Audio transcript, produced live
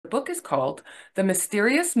book is called The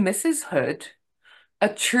Mysterious Mrs. Hood, A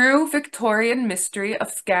True Victorian Mystery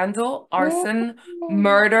of Scandal, Arson, Oh,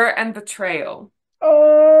 Murder, and Betrayal.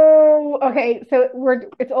 oh, okay. So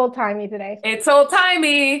it's old timey today. It's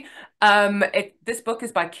old-timey. This book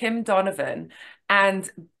is by Kim Donovan, and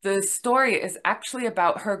the story is actually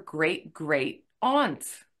about her great great aunt.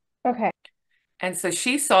 Okay. And so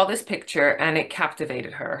she saw this picture and it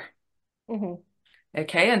captivated her. Hmm.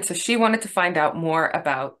 Okay, and so she wanted to find out more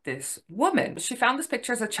about this woman. She found this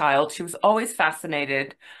picture as a child. She was always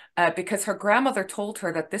fascinated because her grandmother told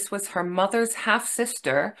her that this was her mother's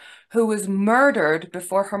half-sister who was murdered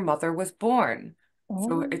before her mother was born.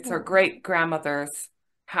 So it's her Oh, great-grandmother's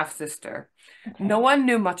half-sister. No okay. one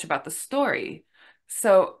knew much about the story.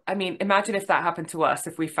 So, I mean, imagine if that happened to us,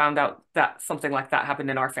 if we found out that something like that happened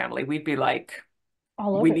in our family. We'd be like,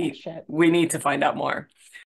 All we over that need shit. we need to find out more.